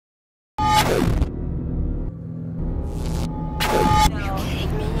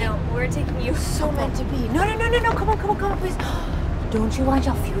we're taking you. So meant to be. No, come on, please. Don't you want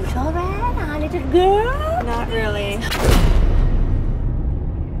your future red, huh, little girl? Not really.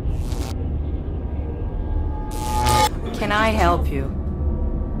 Can I help you?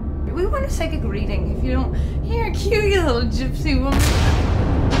 We want a psychic reading. If you don't... Here, cute, you little gypsy woman.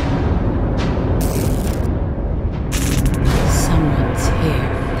 Someone's here.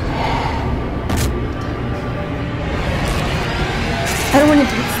 I don't want to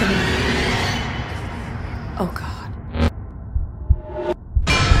do it for you. Oh, God.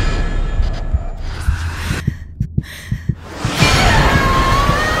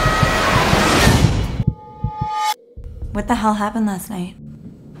 What the hell happened last night?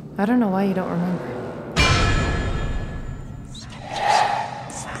 I don't know why you don't remember.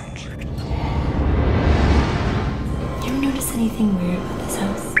 You ever notice anything weird about this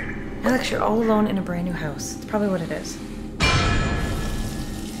house? Alex, you're all alone in a brand new house. It's probably what it is.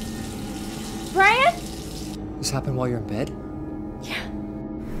 Brian? This happened while you're in bed? Yeah.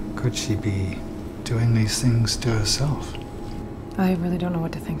 Could she be doing these things to herself? I really don't know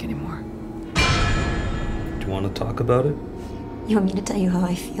what to think anymore. Do you want to talk about it? You want me to tell you how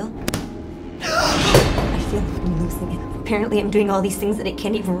I feel? I feel like I'm losing it. Apparently I'm doing all these things that I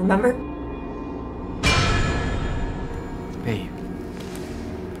can't even remember. Babe,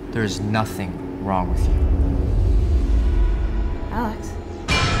 there's nothing wrong with you. Alex?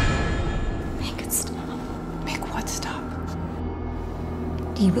 Make it stop. Make what stop?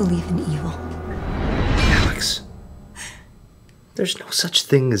 Do you believe in evil? Alex, there's no such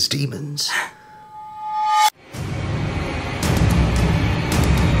thing as demons.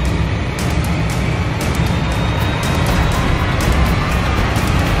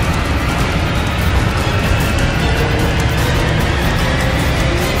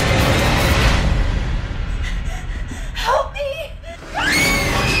 Help me!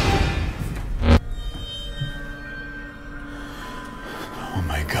 Oh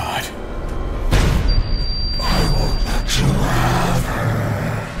my God. I won't let you have her.